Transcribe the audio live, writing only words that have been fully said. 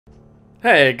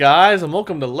Hey guys, and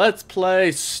welcome to Let's Play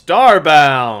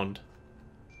Starbound!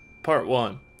 Part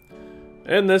 1.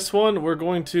 In this one, we're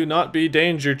going to not be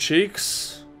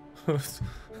DangerCheeks.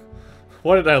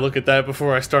 Why did I look at that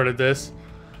before I started this?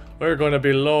 We're going to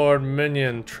be Lord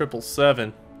Minion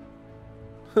 777.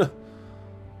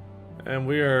 And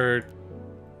we are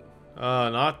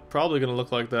not probably going to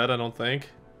look like that, I don't think.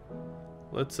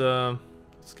 Let's,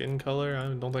 skin color? I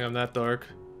don't think I'm that dark.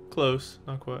 Close,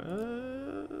 not quite.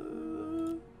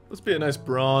 Let's be a nice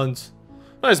bronze.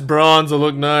 Nice bronze will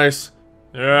look nice.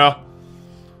 Yeah.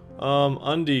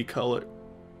 Undie color.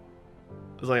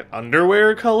 It's like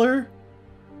underwear color?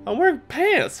 I'm wearing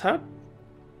pants. How?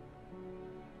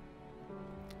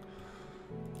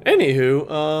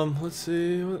 Anywho, let's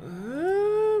see.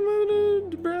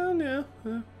 Brown, yeah.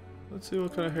 Let's see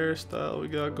what kind of hairstyle we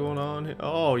got going on here.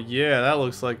 Oh, yeah, that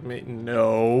looks like me.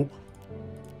 No.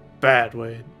 Bad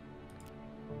Wade.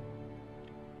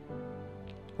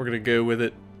 We're gonna go with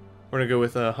it. We're gonna go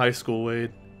with high school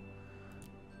Wade.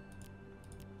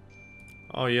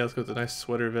 Oh yeah, let's go with the nice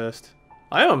sweater vest.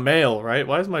 I am a male, right?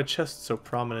 Why is my chest so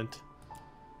prominent?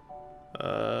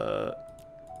 Let's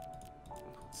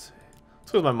see.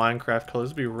 Let's go with my Minecraft colors.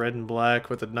 This will be red and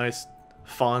black with a nice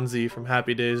Fonzie from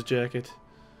Happy Days jacket.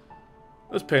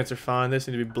 Those pants are fine. They just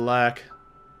need to be black.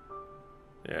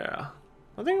 Yeah.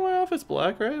 I think my outfit's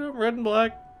black, right? Red and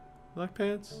black. Black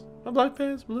pants? My black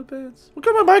pants? Blue pants? Look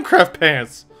at my Minecraft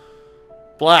pants!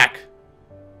 Black.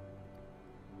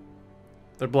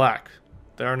 They're black.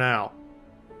 They are now.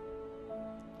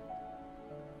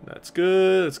 That's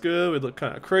good. That's good. We look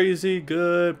kind of crazy.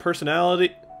 Good.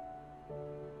 Personality.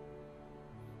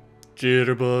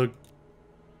 Jitterbug.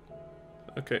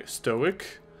 Okay.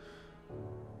 Stoic.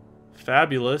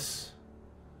 Fabulous.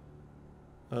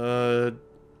 Gotta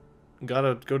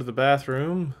go to the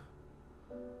bathroom.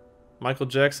 Michael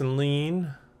Jackson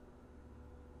lean.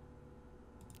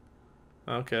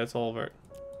 Okay, that's all of our...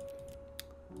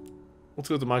 Let's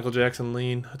go with the Michael Jackson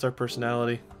lean. That's our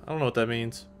personality. I don't know what that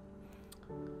means.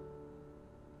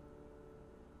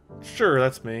 Sure,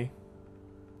 that's me.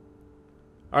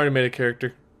 I already made a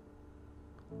character.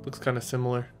 Looks kind of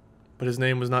similar. But his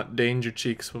name was not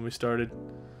DangerCheeks when we started.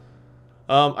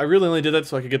 I really only did that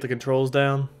so I could get the controls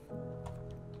down.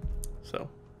 So,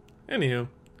 anywho.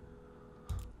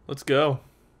 Let's go.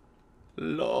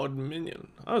 Lord Minion.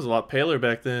 I was a lot paler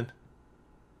back then.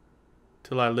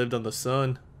 Till I lived on the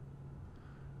sun.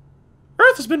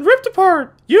 Earth has been ripped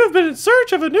apart. You have been in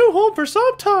search of a new home for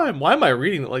some time. Why am I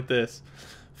reading it like this?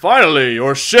 Finally,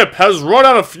 your ship has run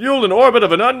out of fuel in orbit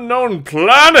of an unknown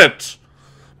planet.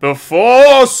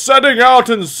 Before setting out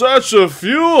in search of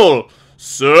fuel,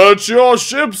 search your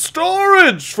ship's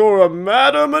storage for a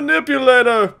matter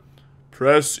manipulator.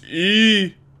 Press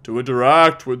E to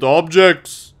interact with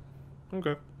objects.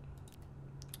 Okay.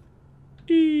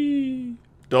 E.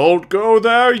 Don't go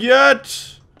there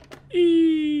yet.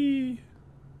 E.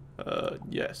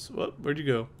 Yes. What? Where'd you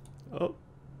go?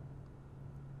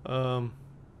 Oh.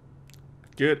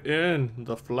 Get in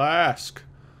the flask.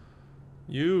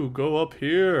 You go up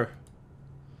here.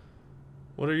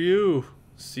 What are you?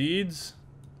 Seeds?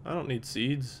 I don't need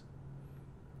seeds.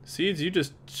 Seeds, you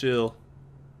just chill.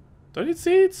 Do I need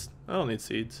seeds? I don't need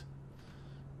seeds.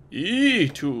 E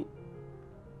to...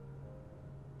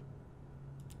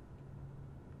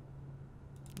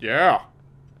 Yeah.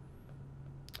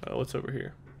 What's over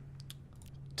here?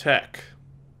 Tech.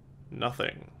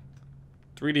 Nothing.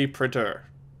 3D printer.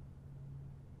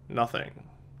 Nothing.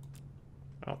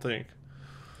 I don't think.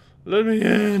 Let me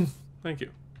in. Thank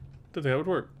you. Didn't think that would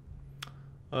work.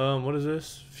 What is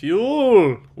this?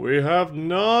 Fuel! We have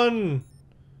none!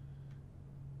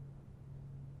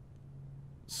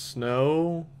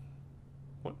 Snow.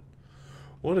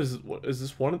 What is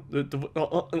this one?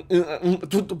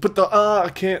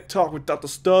 I can't talk without the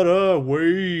stutter.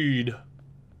 Wade.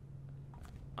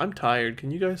 I'm tired.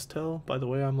 Can you guys tell by the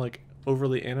way I'm like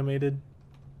overly animated?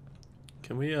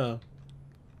 Can we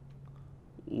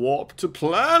warp to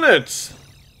planet?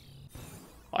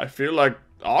 I feel like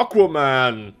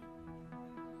Aquaman.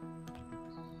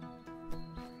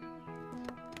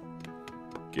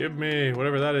 Give me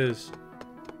whatever that is.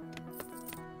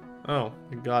 Oh,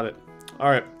 you got it.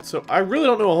 Alright, so I really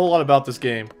don't know a whole lot about this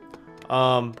game.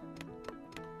 I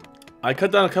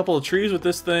cut down a couple of trees with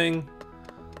this thing.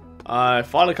 I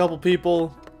fought a couple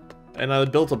people. And I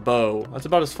built a bow. That's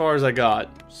about as far as I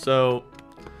got. So,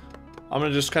 I'm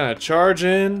gonna just kind of charge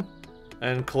in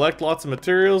and collect lots of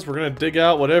materials. We're gonna dig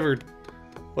out whatever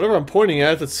I'm pointing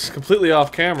at that's completely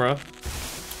off camera.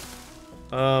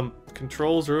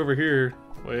 Controls are over here.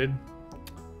 Wade.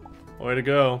 Way to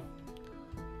go.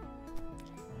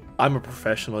 I'm a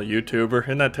professional YouTuber.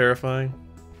 Isn't that terrifying?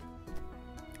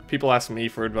 People ask me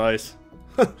for advice.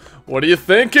 What are you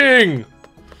thinking?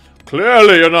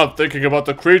 Clearly you're not thinking about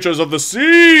the creatures of the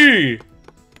sea!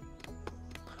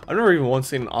 I've never even once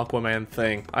seen an Aquaman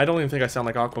thing. I don't even think I sound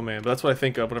like Aquaman, but that's what I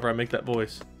think of whenever I make that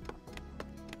voice.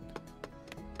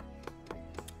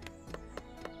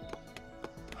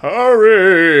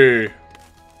 Hurry!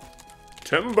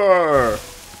 Timber!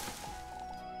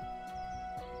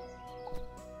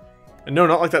 And no,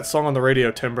 not like that song on the radio,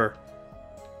 Timber.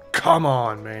 Come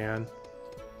on, man.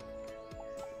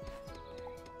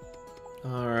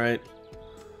 Alright.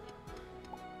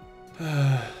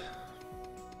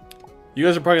 You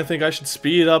guys are probably gonna think I should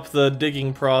speed up the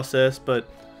digging process, but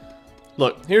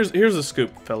look, here's the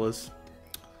scoop, fellas.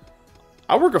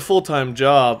 I work a full-time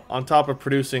job on top of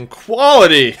producing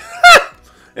quality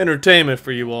entertainment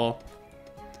for you all.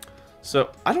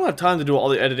 So I don't have time to do all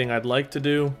the editing I'd like to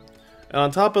do. And on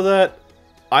top of that,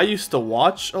 I used to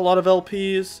watch a lot of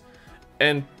LPs,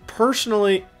 and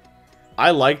personally,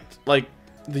 I liked, like,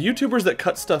 the YouTubers that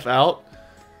cut stuff out.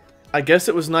 I guess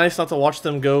it was nice not to watch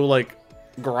them go, like,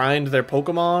 grind their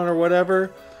Pokemon or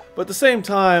whatever, but at the same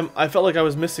time, I felt like I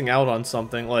was missing out on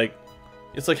something. Like,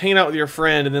 it's like hanging out with your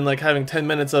friend and then like having 10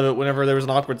 minutes of it whenever there was an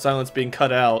awkward silence being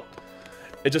cut out.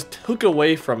 It just took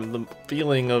away from the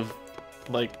feeling of,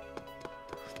 like,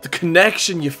 the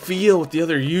connection you feel with the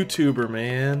other YouTuber,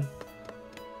 man.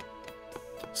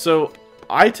 So,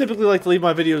 I typically like to leave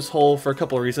my videos whole for a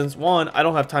couple of reasons. One, I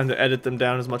don't have time to edit them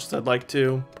down as much as I'd like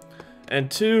to.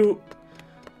 And two,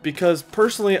 because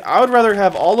personally, I would rather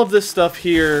have all of this stuff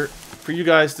here for you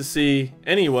guys to see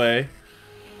anyway,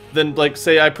 than, like,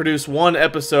 say I produce one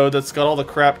episode that's got all the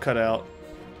crap cut out.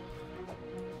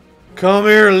 Come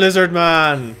here, lizard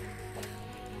man!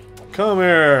 Come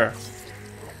here!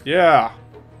 Yeah!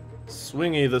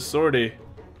 Swingy the swordy.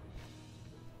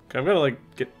 Okay, I've gotta, like,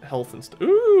 get health and stuff.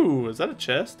 Ooh, is that a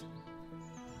chest?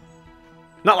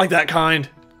 Not like that kind!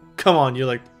 Come on, you,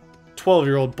 like,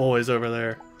 12-year-old boys over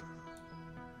there.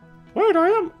 Wait, I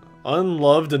am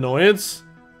unloved annoyance?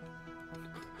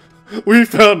 We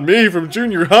found me from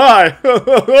junior high!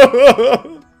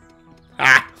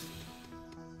 Ah!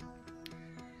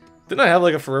 Didn't I have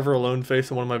like a Forever Alone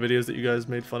face in one of my videos that you guys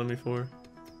made fun of me for?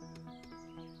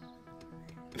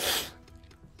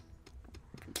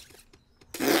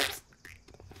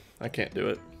 I can't do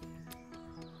it.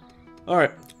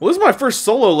 Alright. Well, this is my first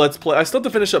solo Let's Play. I still have to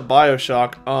finish up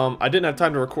BioShock. I didn't have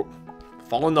time to record...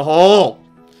 Fall in the hole!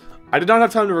 I did not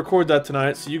have time to record that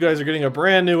tonight, so you guys are getting a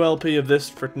brand new LP of this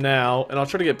for now, and I'll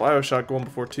try to get BioShock going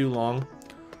before too long.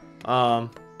 But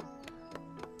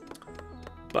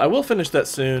I will finish that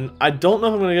soon. I don't know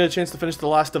if I'm going to get a chance to finish The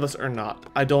Last of Us or not.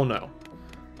 I don't know.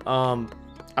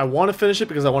 I want to finish it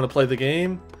because I want to play the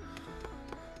game,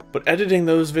 but editing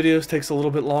those videos takes a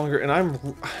little bit longer, and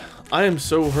I am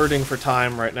so hurting for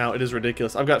time right now. It is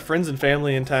ridiculous. I've got friends and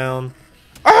family in town.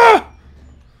 Ah!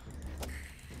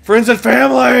 Friends and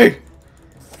family!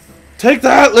 Take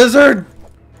that, lizard!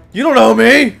 You don't know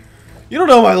me! You don't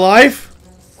know my life!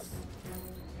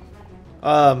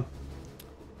 And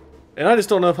I just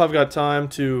don't know if I've got time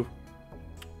to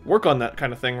work on that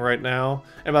kind of thing right now.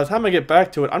 And by the time I get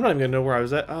back to it, I'm not even gonna know where I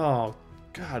was at. Oh,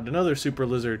 God, another super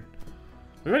lizard.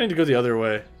 Maybe I need to go the other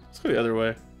way. Let's go the other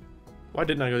way. Why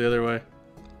didn't I go the other way?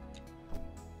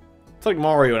 It's like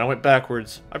Mario and I went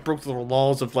backwards. I broke the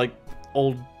laws of, like,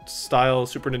 old style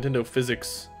Super Nintendo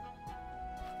physics.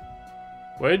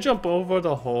 Why jump over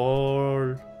the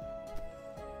hole?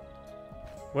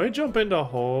 Why jump in the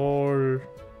hole?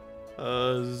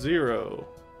 0.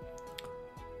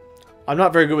 I'm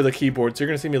not very good with a keyboard, so you're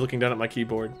gonna see me looking down at my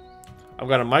keyboard. I've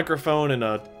got a microphone and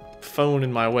a phone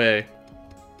in my way.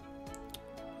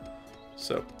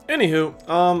 So, anywho,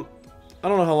 I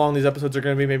don't know how long these episodes are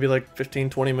gonna be, maybe like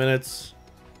 15-20 minutes.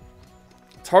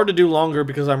 It's hard to do longer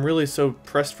because I'm really so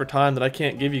pressed for time that I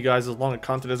can't give you guys as long a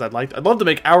content as I'd like. I'd love to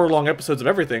make hour-long episodes of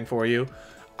everything for you.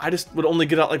 I just would only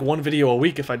get out like one video a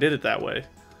week if I did it that way.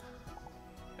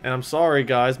 And I'm sorry,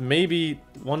 guys. Maybe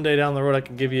one day down the road I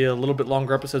can give you a little bit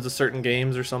longer episodes of certain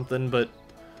games or something, but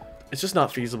it's just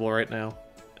not feasible right now.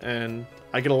 And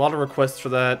I get a lot of requests for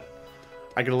that.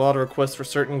 I get a lot of requests for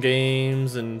certain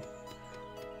games and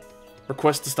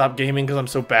requests to stop gaming because I'm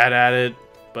so bad at it.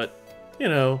 But, you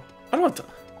know, I don't have to.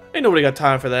 Ain't nobody got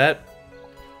time for that.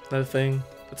 That a thing?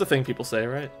 That's a thing people say,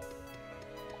 right?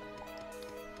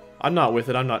 I'm not with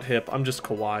it. I'm not hip. I'm just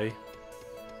kawaii.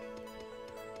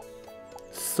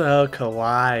 So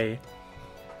kawaii.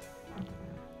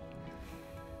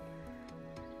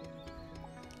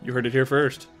 You heard it here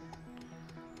first.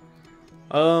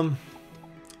 When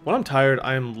I'm tired,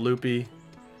 I am loopy.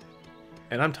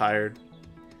 And I'm tired.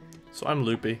 So I'm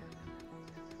loopy.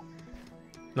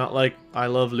 Not like I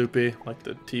Love Loopy, like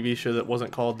the TV show that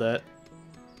wasn't called that.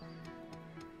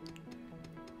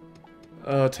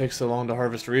 Oh, it takes so long to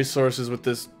harvest resources with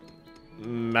this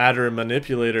matter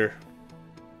manipulator.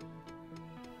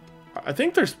 I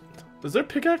think is there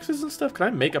pickaxes and stuff? Can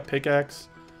I make a pickaxe?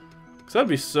 Because that'd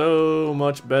be so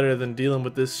much better than dealing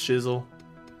with this shizzle.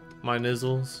 My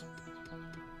nizzles.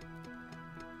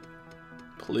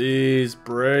 Please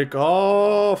break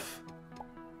off.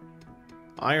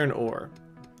 Iron ore.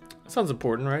 That sounds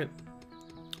important, right?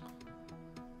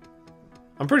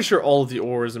 I'm pretty sure all of the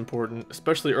ore is important,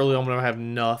 especially early on when I have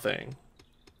nothing.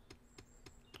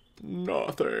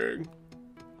 Nothing.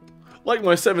 Like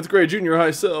my 7th grade junior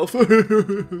high self. I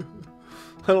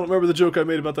don't remember the joke I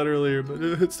made about that earlier, but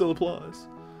it still applies.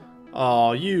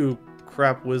 Aw, you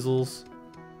crap whizzles.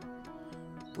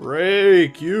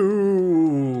 Break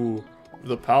you!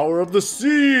 The power of the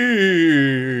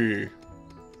sea!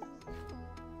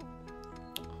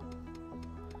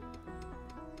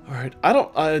 Alright,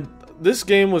 this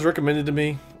game was recommended to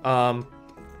me.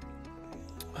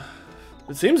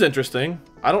 It seems interesting.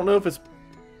 I don't know if it's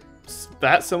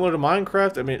that similar to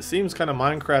Minecraft. I mean, it seems kind of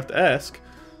Minecraft-esque.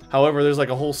 However, there's like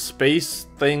a whole space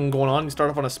thing going on. You start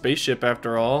off on a spaceship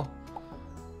after all.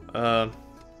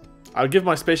 I'll give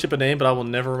my spaceship a name, but I will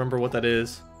never remember what that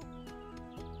is.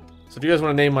 So if you guys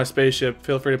want to name my spaceship,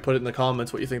 feel free to put it in the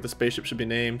comments what you think the spaceship should be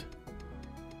named.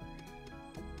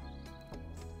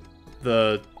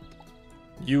 The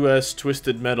U.S.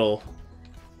 Twisted Metal,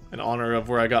 in honor of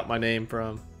where I got my name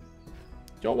from.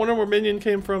 Y'all wonder where Minion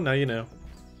came from? Now you know.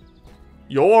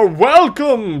 You're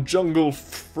welcome, jungle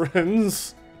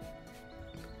friends!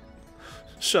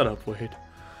 Shut up, Wade.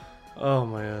 Oh,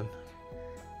 man.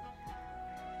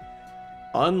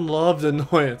 Unloved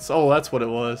annoyance. Oh, that's what it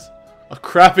was. A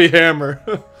crappy hammer.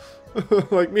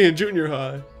 Like me in junior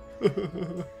high. Let's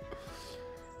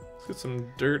get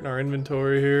some dirt in our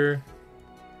inventory here.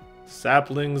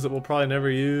 Saplings that we'll probably never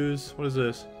use. What is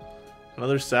this?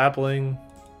 Another sapling.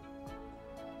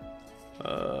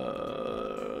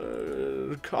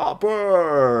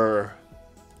 Copper!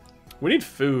 We need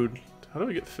food. How do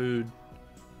we get food?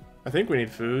 I think we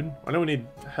need food. I know we need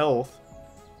health.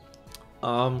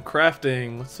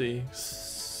 Crafting. Let's see.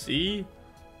 C?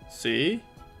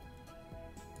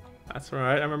 That's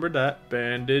right. I remembered that.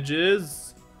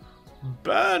 Bandages.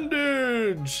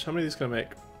 Bandage! How many of these can I make?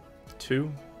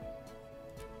 2?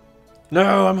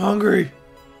 No, I'm hungry!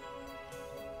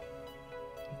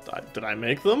 Did I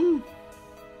make them?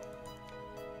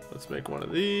 Let's make one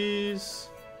of these.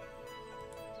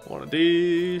 One of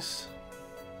these.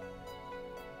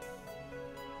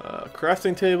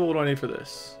 Crafting table. What do I need for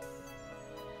this?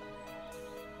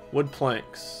 Wood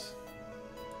planks.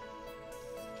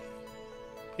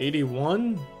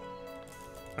 81?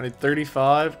 I need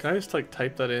 35. Can I just like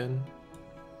type that in?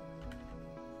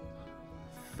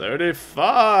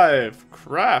 35!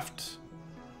 Craft!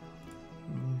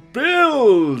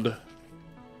 Build!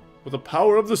 With the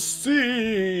power of the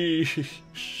sea!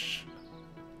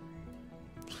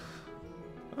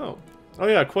 Oh. Oh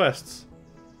yeah, quests.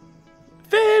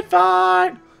 Feed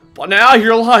fight! But now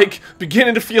you're like,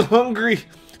 beginning to feel hungry.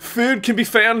 Food can be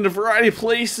found in a variety of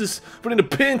places, but in a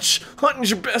pinch, hunting is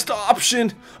your best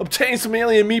option. Obtain some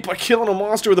alien meat by killing a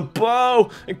monster with a bow,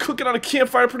 and cook it on a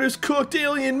campfire to produce cooked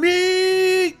alien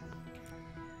meat!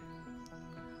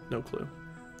 No clue.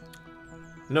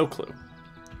 No clue.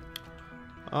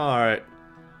 Alright.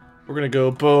 We're gonna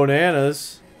go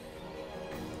bananas.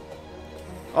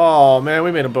 Oh man,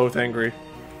 we made them both angry.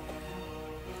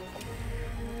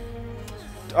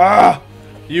 Ah!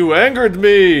 You angered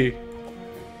me!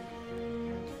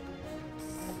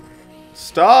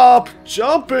 Stop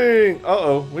jumping!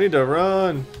 Uh-oh, we need to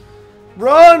run.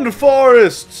 Run,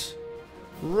 Forest!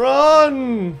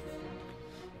 Run!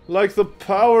 Like the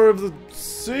power of the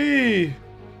sea.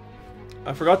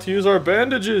 I forgot to use our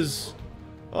bandages.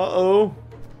 Uh-oh.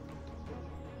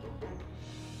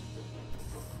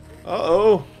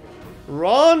 Uh-oh.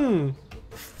 Run!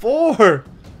 4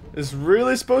 is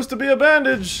really supposed to be a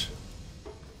bandage.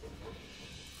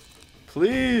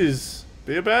 Please,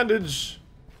 be a bandage.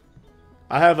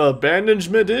 I have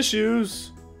abandonment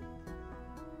issues.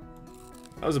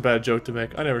 That was a bad joke to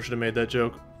make. I never should have made that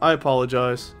joke. I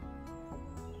apologize.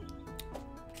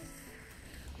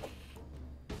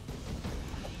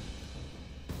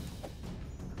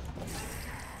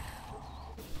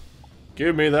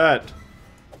 Give me that.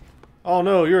 Oh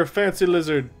no, you're a fancy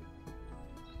lizard.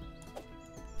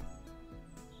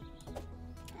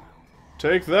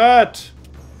 Take that.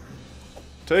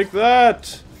 Take that,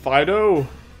 Fido.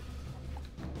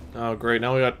 Oh, great.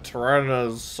 Now we got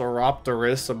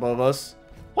Tyrannosaurus above us.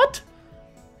 What?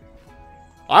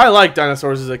 I liked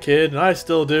dinosaurs as a kid, and I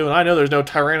still do, and I know there's no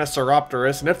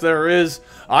Tyrannosaurus, and if there is,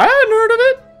 I hadn't heard of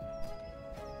it!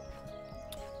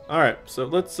 Alright, so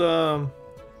let's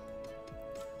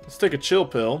take a chill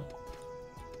pill.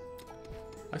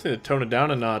 I just need to tone it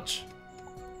down a notch.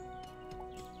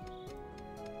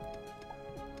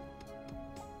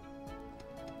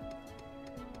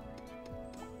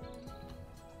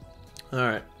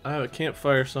 Alright, I have a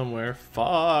campfire somewhere.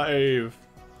 5!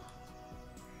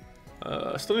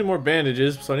 I still need more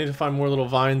bandages, so I need to find more little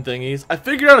vine thingies. I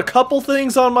figured out a couple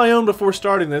things on my own before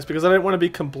starting this because I didn't want to be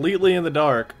completely in the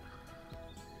dark.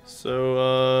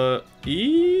 So,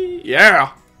 E?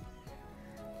 Yeah!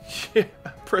 Yeah,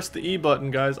 press the E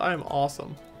button, guys. I am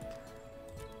awesome.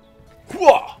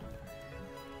 Whoa!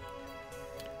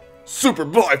 Super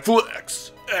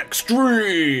Flex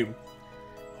Extreme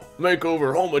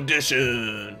Makeover Home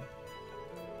Edition.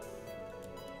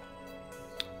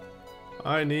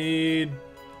 I need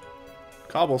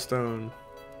cobblestone.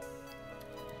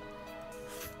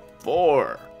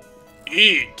 4.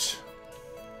 Eat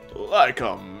like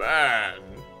a man.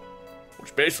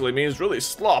 Which basically means really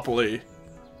sloppily.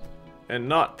 And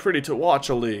not pretty to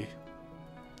watch-ally.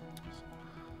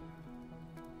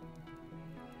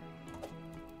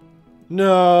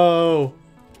 No!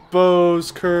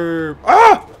 Bow's curve.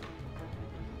 Ah!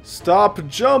 Stop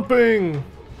jumping!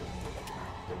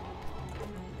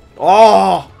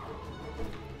 Oh!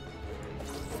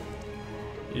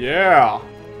 Yeah!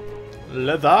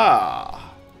 Leather!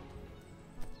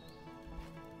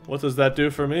 What does that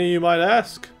do for me, you might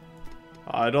ask?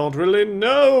 I don't really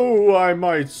know, I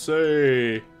might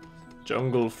say.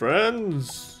 Jungle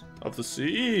friends of the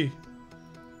sea.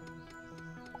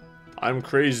 I'm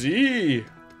crazy.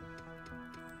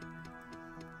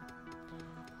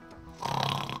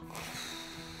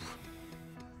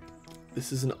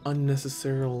 This is an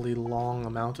unnecessarily long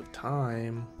amount of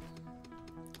time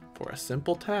for a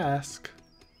simple task.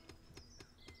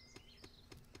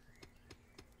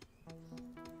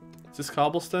 Is this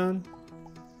cobblestone?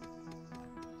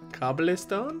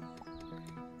 Cobblestone?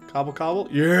 Cobble cobble?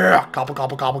 Yeah! Cobble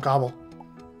cobble cobble cobble.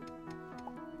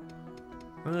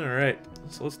 Alright,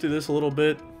 so let's do this a little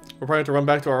bit. We're probably have to run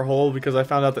back to our hole because I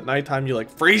found out that nighttime you like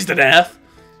freeze to death.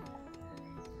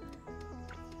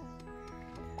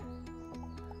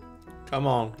 Come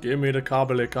on, give me the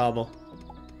cobbly cobble.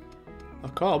 A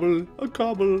cobble, a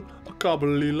cobble, a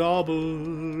cobbly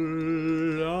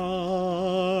lobble.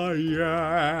 Ah,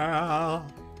 yeah.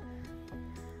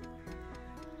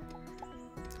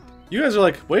 You guys are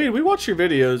like, Wade, we watch your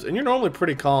videos and you're normally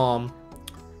pretty calm.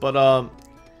 But, you're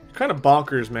kind of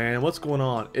bonkers, man. What's going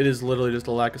on? It is literally just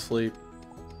a lack of sleep.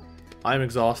 I'm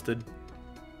exhausted.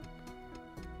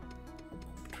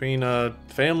 Between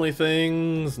family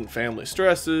things and family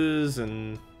stresses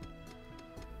and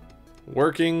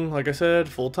working, like I said,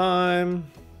 full time,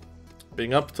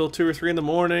 being up till 2 or 3 in the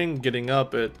morning, getting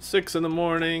up at 6 in the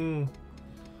morning,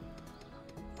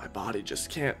 my body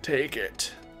just can't take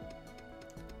it.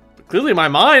 But clearly my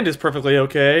mind is perfectly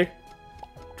okay.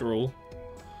 Drool.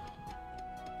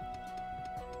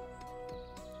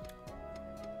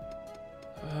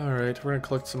 Alright, we're gonna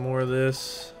collect some more of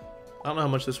this. I don't know how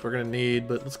much this we're gonna need,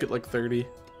 but let's get like 30.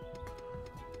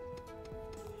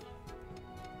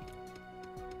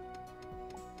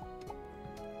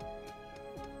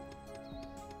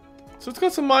 So it's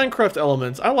got some Minecraft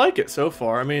elements. I like it so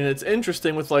far. I mean, it's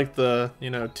interesting with like the, you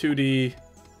know, 2D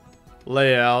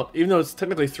layout. Even though it's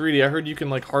technically 3D, I heard you can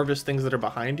like harvest things that are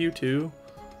behind you too.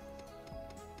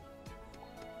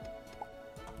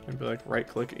 Maybe like right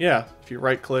click. Yeah, if you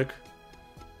right click.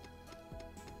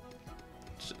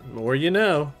 More you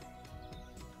know.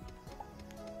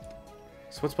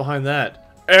 So what's behind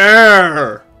that?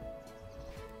 Air!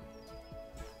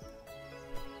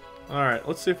 Alright,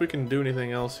 let's see if we can do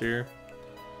anything else here.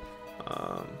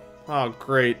 Oh,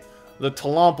 great. The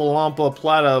Talampa Lampa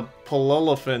Plata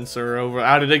Palolifants are over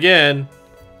at it again.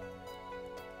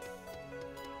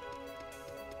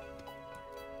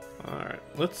 Alright,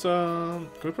 let's, can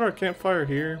we put our campfire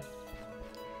here?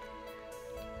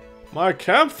 My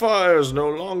campfire is no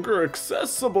longer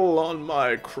accessible on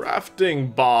my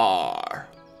crafting bar.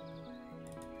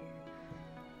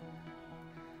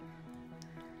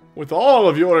 With all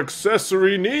of your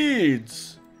accessory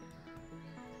needs.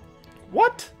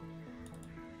 What?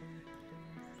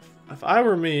 If I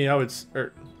were me, I would... if I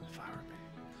were me...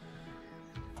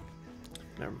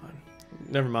 Never mind.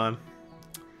 Never mind.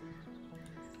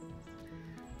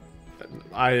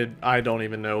 I don't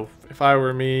even know. If I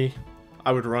were me...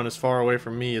 I would run as far away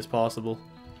from me as possible.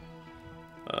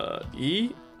 E?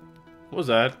 What was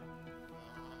that?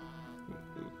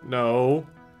 No.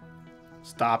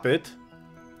 Stop it.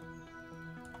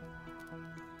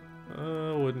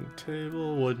 Wooden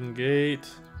table, wooden gate.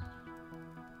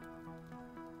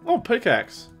 Oh,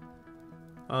 pickaxe.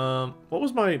 What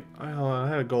was my... I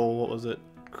had a goal. What was it?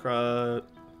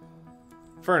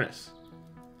 Furnace.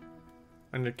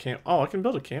 I need a camp... Oh, I can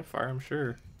build a campfire, I'm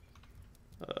sure.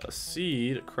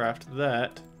 C to craft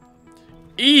that.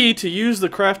 E to use the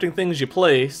crafting things you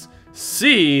place.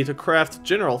 C to craft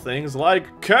general things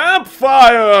like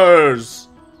campfires!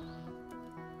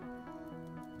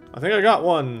 I think I got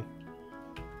one.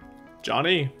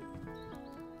 Johnny?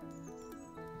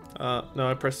 No,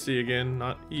 I pressed C again,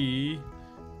 not E.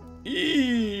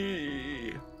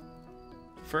 E!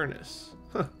 Furnace.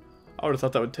 Huh. I would have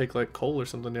thought that would take like coal or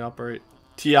something to operate.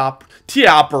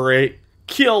 Operate.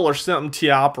 Kill or something to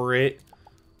operate.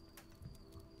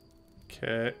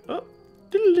 Okay. Oh.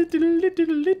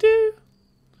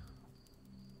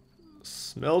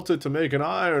 Smelt it to make an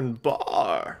iron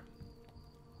bar.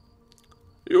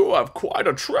 You have quite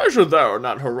a treasure there in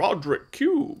that Herodric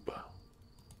cube.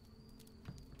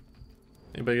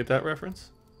 Anybody get that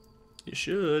reference? You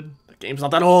should. The game's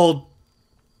not that old.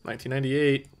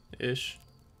 1998-ish.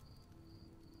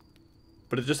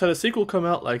 But it just had a sequel come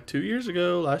out like 2 years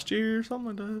ago, last year,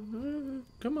 something like that.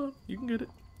 Come on, you can get it.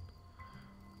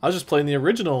 I was just playing the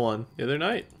original one the other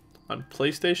night on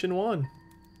PlayStation 1.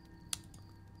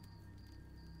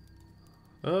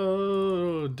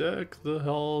 Oh, deck the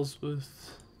halls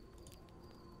with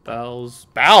bowels.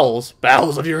 Bowels?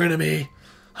 Bowels of your enemy.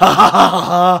 Ha ha ha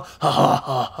ha ha ha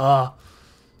ha ha.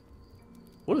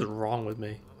 What is wrong with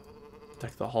me?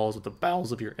 Deck the halls with the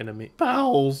bowels of your enemy.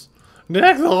 Bowels!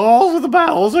 Deck the halls with the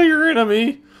bowels of your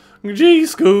enemy! Gee,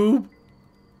 Scoob!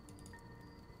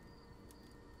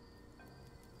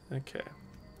 Okay.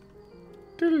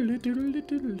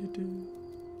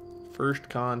 First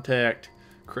contact.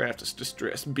 Craft a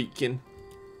distress beacon.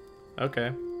 Okay.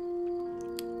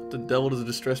 What the devil does a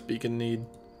distress beacon need?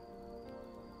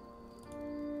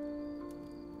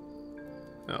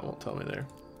 No, it won't tell me there.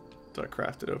 Do I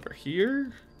craft it over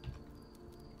here?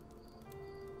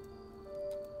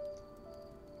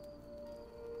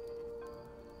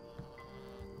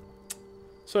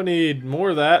 So I need more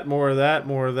of that, more of that,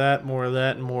 more of that, more of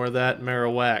that, and more of that,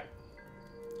 Marowak.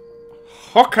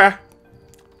 Okay.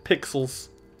 Pixels.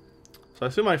 So I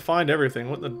assume I find everything.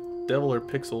 What the devil are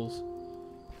pixels?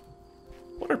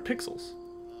 What are pixels?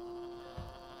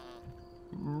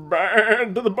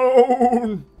 Bad to the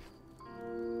bone!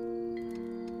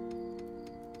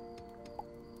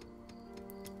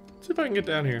 Let's see if I can get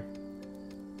down here.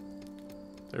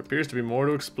 There appears to be more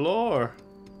to explore.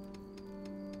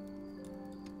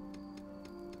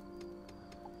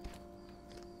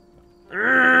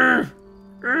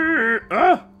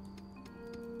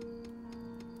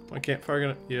 My campfire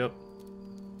gonna... Yep.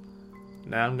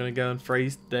 Now I'm gonna go and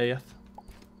freeze to death.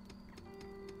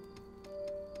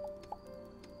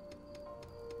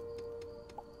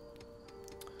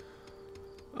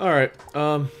 Alright,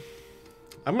 I'm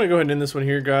gonna go ahead and end this one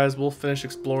here, guys. We'll finish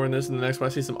exploring this, and the next one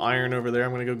I see some iron over there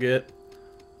I'm gonna go get.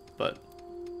 But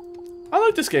I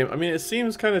like this game. I mean, it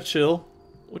seems kind of chill,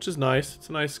 which is nice. It's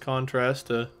a nice contrast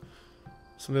to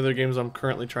some of the other games I'm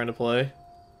currently trying to play.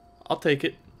 I'll take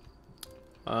it.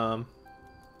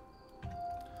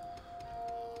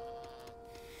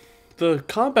 The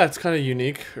combat's kind of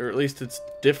unique, or at least it's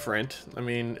different. I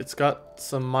mean, it's got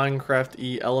some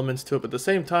Minecraft-y elements to it, but at the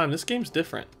same time, this game's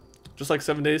different. Just like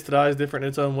 7 Days to Die is different in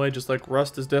its own way, just like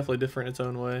Rust is definitely different in its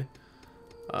own way.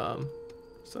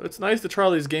 So it's nice to try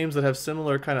all these games that have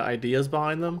similar kind of ideas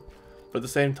behind them, but at the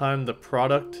same time, the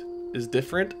product is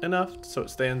different enough so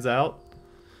it stands out.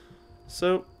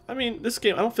 So, I mean, this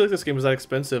game, I don't feel like this game was that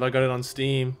expensive. I got it on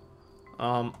Steam.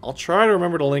 I'll try to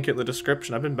remember to link it in the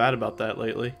description. I've been bad about that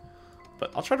lately.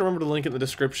 But I'll try to remember to link it in the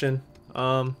description.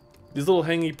 These little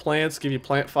hangy plants give you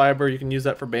plant fiber. You can use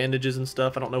that for bandages and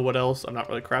stuff. I don't know what else. I'm not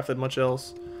really crafted much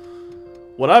else.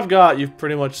 What I've got, you've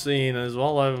pretty much seen as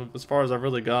well. As far as I've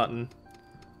really gotten.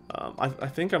 I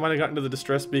think I might have gotten to the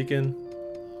distress beacon.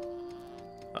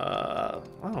 I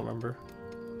don't remember.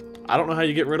 I don't know how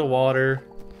you get rid of water.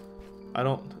 I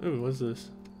don't... Ooh, what's this?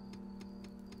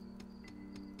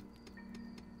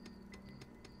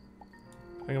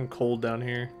 I think I'm cold down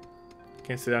here.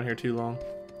 Can't stay down here too long.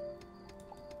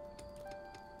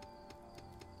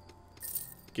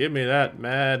 Give me that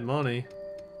mad money.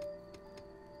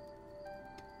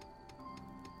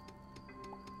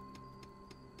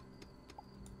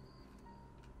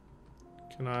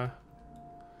 Can I...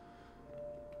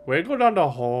 Wait, go down the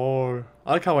hall.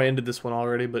 I like how I ended this one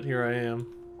already, but here I am.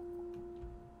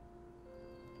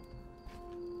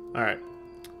 Alright.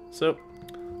 So,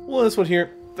 we'll end this one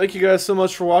here. Thank you guys so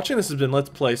much for watching. This has been Let's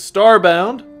Play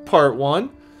Starbound, Part 1.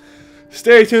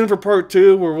 Stay tuned for Part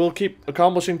 2, where we'll keep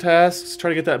accomplishing tasks, try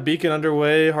to get that beacon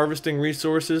underway, harvesting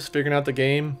resources, figuring out the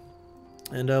game,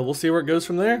 and we'll see where it goes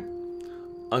from there.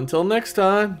 Until next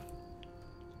time,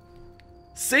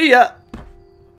 see ya!